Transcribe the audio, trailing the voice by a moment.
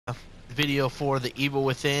video for the Evil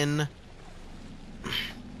Within.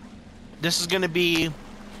 This is going to be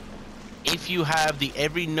if you have the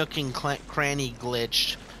every Nook and Cranny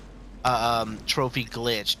glitched trophy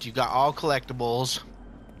glitched. You got all collectibles,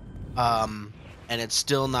 and it's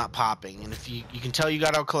still not popping. And if you can tell you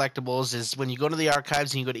got all collectibles is when you go to the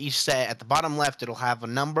archives and you go to each set, at the bottom left it'll have a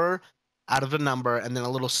number out of a number and then a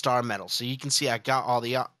little star medal. So you can see I got all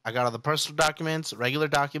the personal documents, regular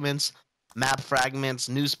documents, map fragments,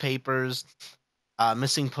 newspapers,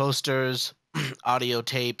 missing posters, audio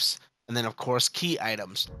tapes, and then of course key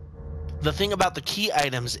items. The thing about the key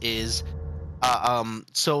items is,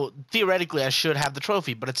 so theoretically I should have the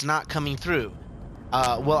trophy, but it's not coming through.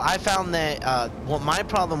 Well, I found that what my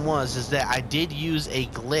problem was is that I did use a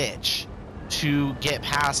glitch to get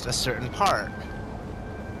past a certain part,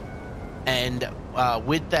 and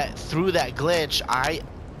through that glitch, I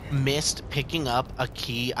missed picking up a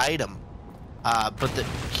key item. But the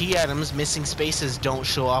key items missing spaces don't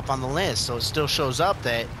show up on the list, so it still shows up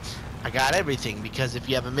that I got everything, because if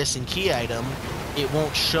you have a missing key item, it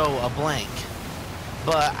won't show a blank.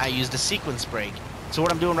 But I used a sequence break. So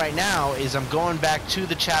what I'm doing right now is I'm going back to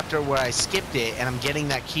the chapter where I skipped it, and I'm getting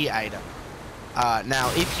that key item. Now,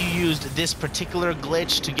 if you used this particular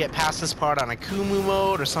glitch to get past this part on a Kumu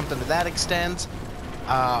mode or something to that extent,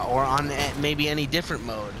 or on maybe any different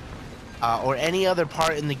mode, or any other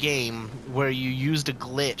part in the game where you used a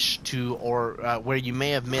glitch to, or where you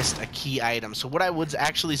may have missed a key item. So what I would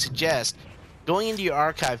actually suggest, going into your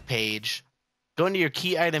archive page, going to your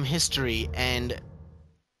key item history, and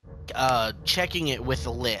checking it with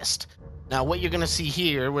a list. Now what you're going to see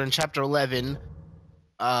here, we're in chapter 11,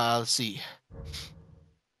 let's see.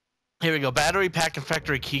 Here we go, battery pack and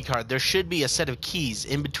factory keycard. There should be a set of keys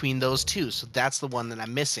in between those two, so that's the one that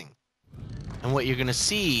I'm missing. And what you're going to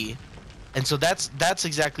see, and so that's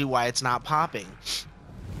exactly why it's not popping.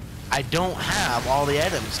 I don't have all the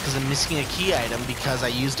items because I'm missing a key item because I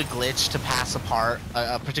used a glitch to pass a part,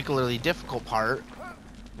 a particularly difficult part,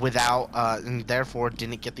 without, and therefore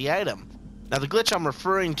didn't get the item. Now the glitch I'm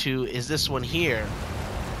referring to is this one here,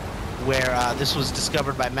 where this was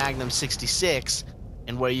discovered by Magnum 66,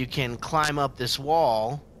 and where you can climb up this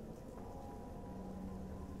wall.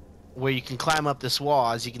 Where you can climb up this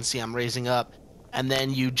wall, as you can see I'm raising up, and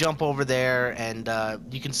then you jump over there, and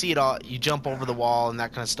you can see it all. You jump over the wall and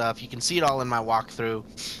that kind of stuff. You can see it all in my walkthrough.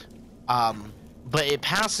 But it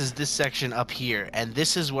passes this section up here, and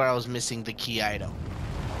this is where I was missing the key item.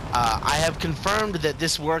 I have confirmed that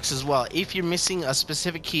this works as well. If you're missing a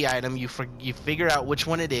specific key item, you figure out which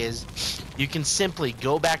one it is, you can simply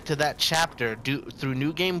go back to that chapter through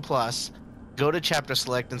New Game Plus, go to chapter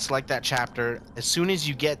select and select that chapter. As soon as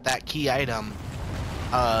you get that key item,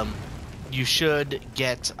 you should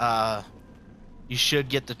get the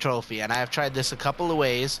trophy. And I have tried this a couple of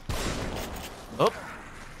ways. Oh,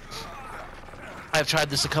 I've tried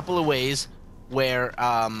this a couple of ways where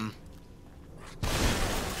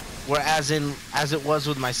as it was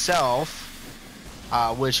with myself,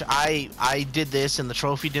 which I did this and the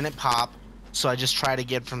trophy didn't pop, so I just tried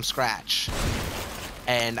again from scratch,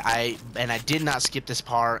 and I did not skip this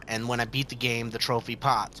part, and when I beat the game, the trophy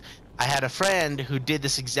popped. I had a friend who did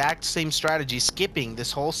this exact same strategy, skipping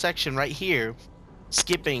this whole section right here,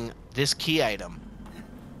 skipping this key item,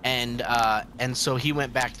 and so he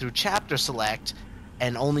went back through chapter select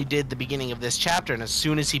and only did the beginning of this chapter, and as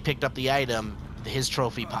soon as he picked up the item, his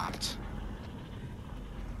trophy popped.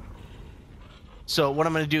 So what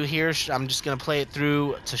I'm going to do here, I'm just going to play it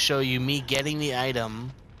through to show you me getting the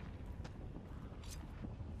item,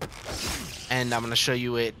 and I'm going to show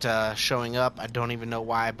you it showing up. I don't even know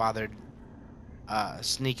why I bothered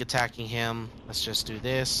sneak attacking him. Let's just do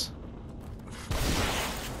this.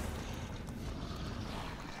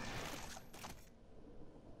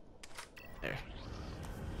 There.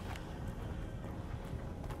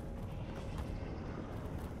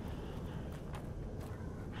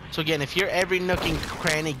 So again, if your every Nook and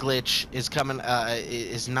Cranny glitch is coming,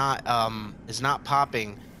 is not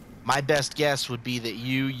popping, my best guess would be that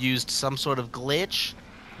you used some sort of glitch,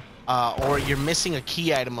 or you're missing a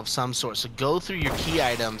key item of some sort. So go through your key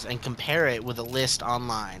items and compare it with a list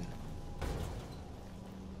online.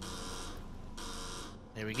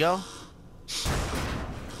 There we go.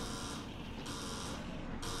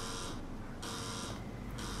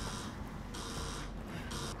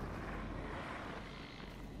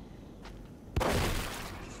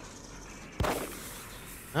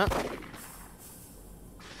 Huh?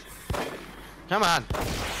 Come on.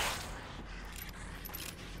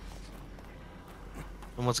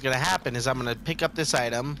 And what's gonna happen is I'm gonna pick up this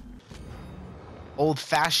item,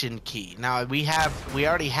 old-fashioned key. Now we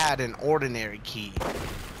already had an ordinary key.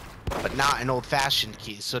 but not an old-fashioned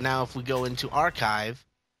key. So now if we go into archive,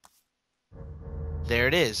 there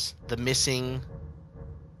it is, the missing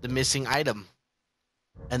item.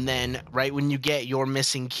 And then right when you get your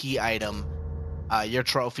missing key item, your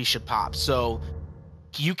trophy should pop. So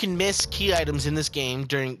you can miss key items in this game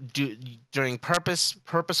during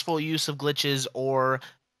purposeful use of glitches or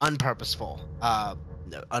unpurposeful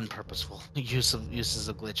uses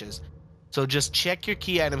of glitches. So just check your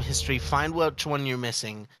key item history, find which one you're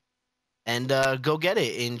missing, and go get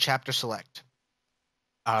it in chapter select.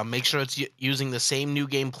 Make sure it's using the same New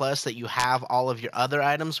Game Plus that you have all of your other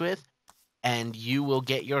items with, and you will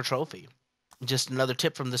get your trophy. Just another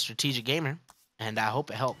tip from the Strategic Gamer, and I hope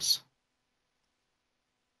it helps.